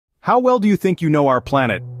How well do you think you know our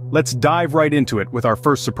planet? Let's dive right into it with our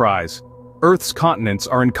first surprise. Earth's continents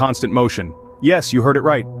are in constant motion. Yes, you heard it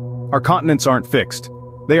right. Our continents aren't fixed.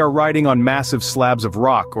 They are riding on massive slabs of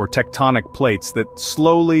rock or tectonic plates that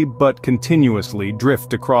slowly but continuously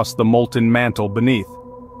drift across the molten mantle beneath.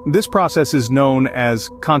 This process is known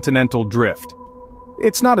as continental drift.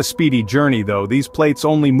 It's not a speedy journey though. These plates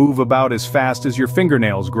only move about as fast as your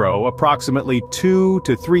fingernails grow, approximately 2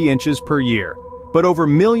 to 3 inches per year. But over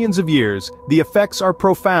millions of years, the effects are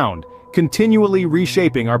profound, continually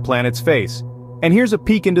reshaping our planet's face. And here's a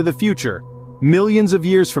peek into the future. Millions of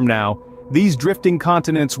years from now, these drifting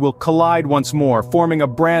continents will collide once more, forming a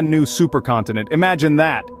brand new supercontinent. Imagine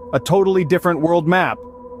that, a totally different world map.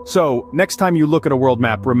 So, next time you look at a world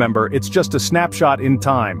map, remember, it's just a snapshot in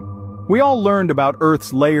time. We all learned about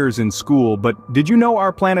Earth's layers in school, but did you know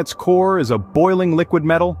our planet's core is a boiling liquid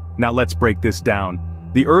metal? Now let's break this down.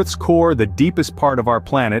 The Earth's core, the deepest part of our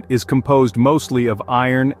planet, is composed mostly of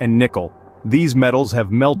iron and nickel. These metals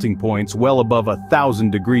have melting points well above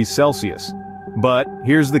 1,000 degrees Celsius. But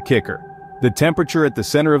here's the kicker. The temperature at the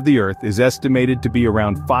center of the Earth is estimated to be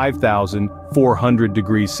around 5,400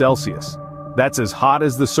 degrees Celsius. That's as hot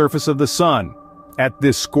as the surface of the sun. At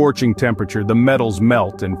this scorching temperature, the metals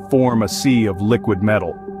melt and form a sea of liquid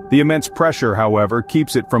metal. The immense pressure, however,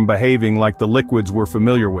 keeps it from behaving like the liquids we're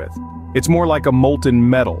familiar with. It's more like a molten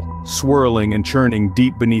metal, swirling and churning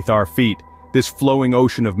deep beneath our feet. This flowing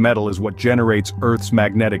ocean of metal is what generates Earth's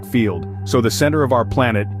magnetic field. So the center of our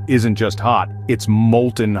planet isn't just hot, it's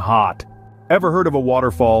molten hot. Ever heard of a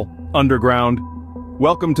waterfall, underground?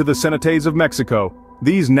 Welcome to the cenotes of Mexico.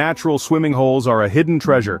 These natural swimming holes are a hidden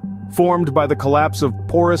treasure, formed by the collapse of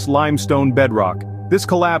porous limestone bedrock. This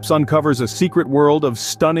collapse uncovers a secret world of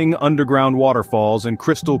stunning underground waterfalls and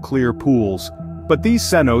crystal-clear pools. But these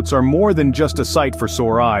cenotes are more than just a sight for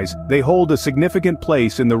sore eyes. They hold a significant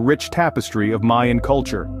place in the rich tapestry of Mayan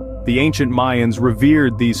culture. The ancient Mayans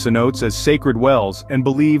revered these cenotes as sacred wells and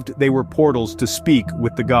believed they were portals to speak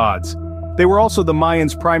with the gods. They were also the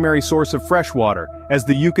Mayans' primary source of fresh water, as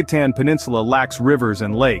the Yucatan Peninsula lacks rivers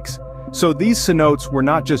and lakes. So these cenotes were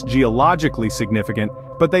not just geologically significant,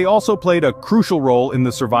 but they also played a crucial role in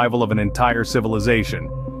the survival of an entire civilization.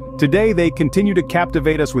 Today they continue to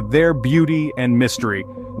captivate us with their beauty and mystery,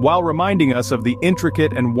 while reminding us of the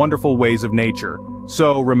intricate and wonderful ways of nature.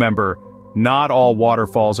 So remember, not all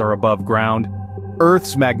waterfalls are above ground.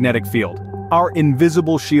 Earth's magnetic field, our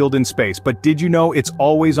invisible shield in space, but did you know it's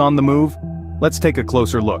always on the move? Let's take a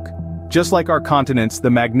closer look. Just like our continents,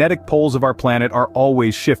 the magnetic poles of our planet are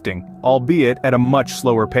always shifting, albeit at a much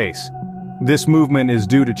slower pace. This movement is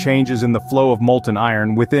due to changes in the flow of molten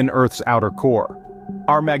iron within Earth's outer core.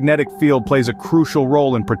 Our magnetic field plays a crucial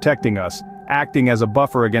role in protecting us, acting as a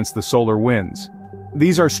buffer against the solar winds.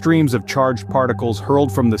 These are streams of charged particles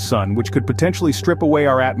hurled from the sun which could potentially strip away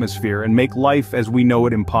our atmosphere and make life as we know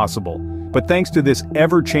it impossible. But thanks to this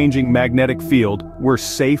ever-changing magnetic field, we're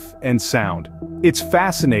safe and sound. It's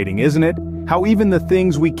fascinating, isn't it? How even the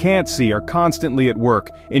things we can't see are constantly at work,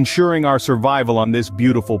 ensuring our survival on this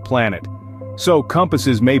beautiful planet. So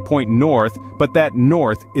compasses may point north, but that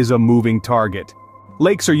north is a moving target.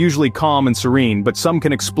 Lakes are usually calm and serene, but some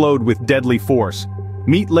can explode with deadly force.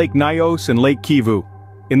 Meet Lake Nyos and Lake Kivu.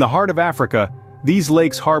 In the heart of Africa, these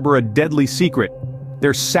lakes harbor a deadly secret.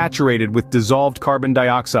 They're saturated with dissolved carbon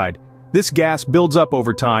dioxide. This gas builds up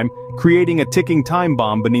over time, creating a ticking time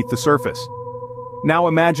bomb beneath the surface. Now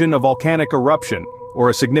imagine a volcanic eruption, or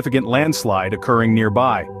a significant landslide occurring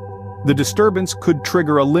nearby. The disturbance could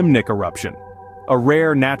trigger a limnic eruption, a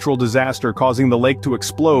rare natural disaster causing the lake to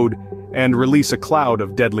explode and release a cloud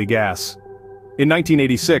of deadly gas. In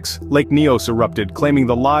 1986, Lake Nyos erupted, claiming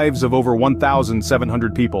the lives of over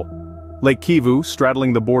 1,700 people. Lake Kivu,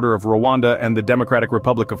 straddling the border of Rwanda and the Democratic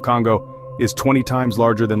Republic of Congo, is 20 times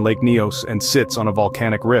larger than Lake Nyos and sits on a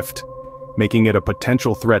volcanic rift, making it a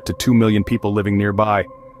potential threat to 2 million people living nearby.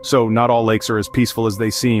 So not all lakes are as peaceful as they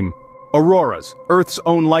seem. Auroras, Earth's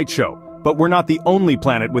own light show, but we're not the only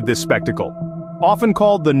planet with this spectacle. Often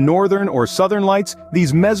called the northern or southern lights,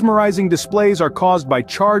 these mesmerizing displays are caused by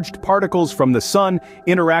charged particles from the sun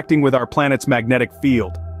interacting with our planet's magnetic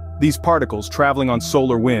field. These particles, traveling on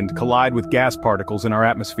solar wind, collide with gas particles in our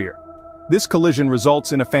atmosphere. This collision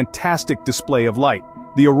results in a fantastic display of light,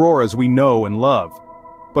 the auroras we know and love.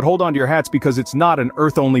 But hold on to your hats because it's not an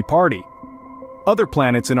Earth-only party. Other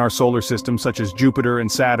planets in our solar system, such as Jupiter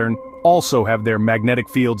and Saturn, also have their magnetic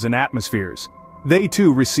fields and atmospheres. They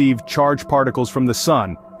too receive charged particles from the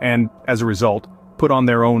sun, and, as a result, put on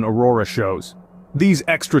their own aurora shows. These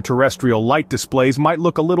extraterrestrial light displays might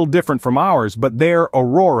look a little different from ours, but they're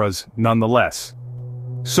auroras nonetheless.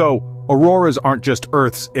 So, Auroras aren't just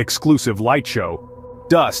Earth's exclusive light show.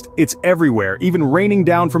 Dust, it's everywhere, even raining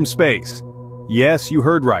down from space. Yes, you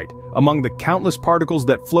heard right. Among the countless particles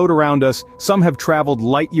that float around us, some have traveled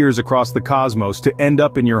light years across the cosmos to end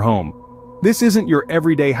up in your home. This isn't your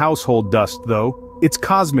everyday household dust, though. It's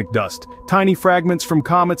cosmic dust, tiny fragments from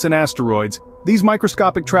comets and asteroids. These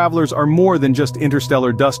microscopic travelers are more than just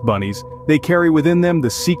interstellar dust bunnies. They carry within them the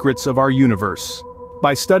secrets of our universe.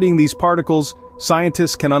 By studying these particles,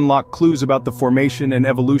 scientists can unlock clues about the formation and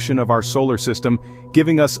evolution of our solar system,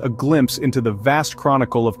 giving us a glimpse into the vast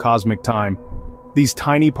chronicle of cosmic time. These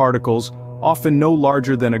tiny particles, often no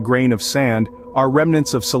larger than a grain of sand, are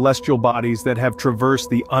remnants of celestial bodies that have traversed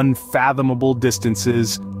the unfathomable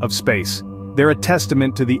distances of space. They're a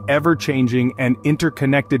testament to the ever-changing and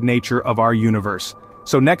interconnected nature of our universe.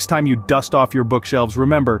 So next time you dust off your bookshelves,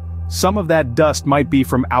 remember, some of that dust might be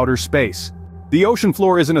from outer space. The ocean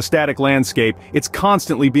floor isn't a static landscape, it's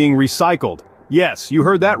constantly being recycled. Yes, you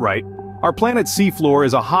heard that right. Our planet's seafloor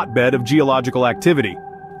is a hotbed of geological activity.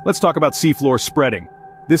 Let's talk about seafloor spreading.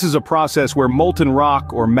 This is a process where molten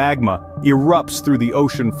rock or magma erupts through the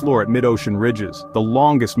ocean floor at mid-ocean ridges, the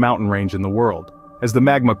longest mountain range in the world. As the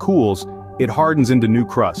magma cools, it hardens into new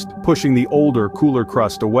crust, pushing the older, cooler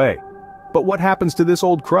crust away. But what happens to this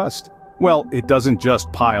old crust? Well, it doesn't just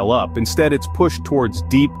pile up, instead it's pushed towards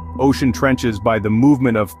deep ocean trenches by the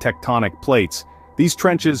movement of tectonic plates. These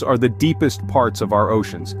trenches are the deepest parts of our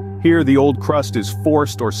oceans. Here the old crust is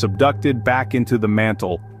forced or subducted back into the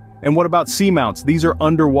mantle. And what about seamounts? These are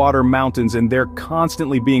underwater mountains and they're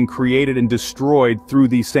constantly being created and destroyed through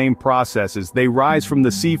these same processes. They rise from the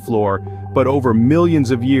seafloor, but over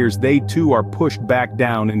millions of years they too are pushed back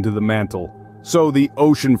down into the mantle. So the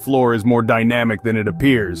ocean floor is more dynamic than it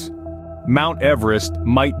appears. Mount Everest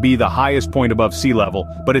might be the highest point above sea level,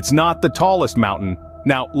 but it's not the tallest mountain.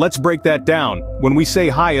 Now, let's break that down. When we say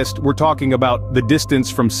highest, we're talking about the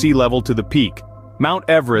distance from sea level to the peak. Mount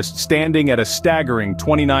Everest, standing at a staggering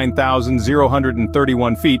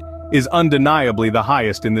 29,031 feet, is undeniably the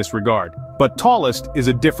highest in this regard. But tallest is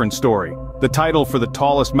a different story. The title for the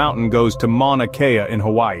tallest mountain goes to Mauna Kea in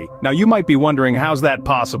Hawaii. Now you might be wondering, how's that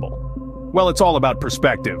possible? Well, it's all about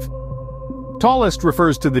perspective. Tallest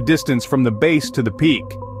refers to the distance from the base to the peak.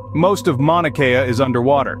 Most of Mauna Kea is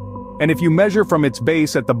underwater, and if you measure from its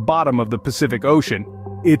base at the bottom of the Pacific Ocean,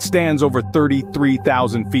 it stands over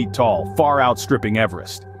 33,000 feet tall, far outstripping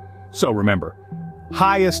Everest. So remember,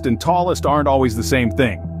 highest and tallest aren't always the same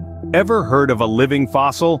thing. Ever heard of a living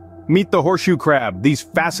fossil? Meet the horseshoe crab. These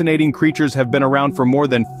fascinating creatures have been around for more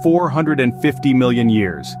than 450 million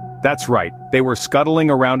years. That's right, they were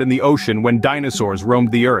scuttling around in the ocean when dinosaurs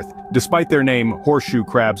roamed the earth. Despite their name, horseshoe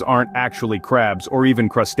crabs aren't actually crabs or even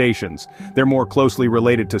crustaceans. They're more closely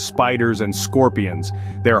related to spiders and scorpions.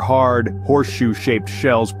 Their hard, horseshoe-shaped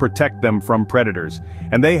shells protect them from predators,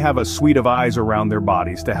 and they have a suite of eyes around their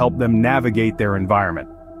bodies to help them navigate their environment.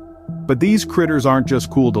 But these critters aren't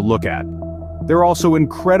just cool to look at. They're also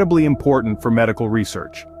incredibly important for medical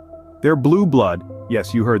research. Their blue blood,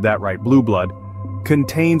 yes, you heard that right, blue blood,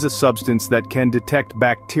 contains a substance that can detect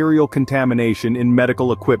bacterial contamination in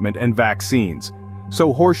medical equipment and vaccines.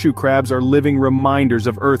 So horseshoe crabs are living reminders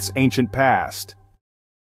of Earth's ancient past.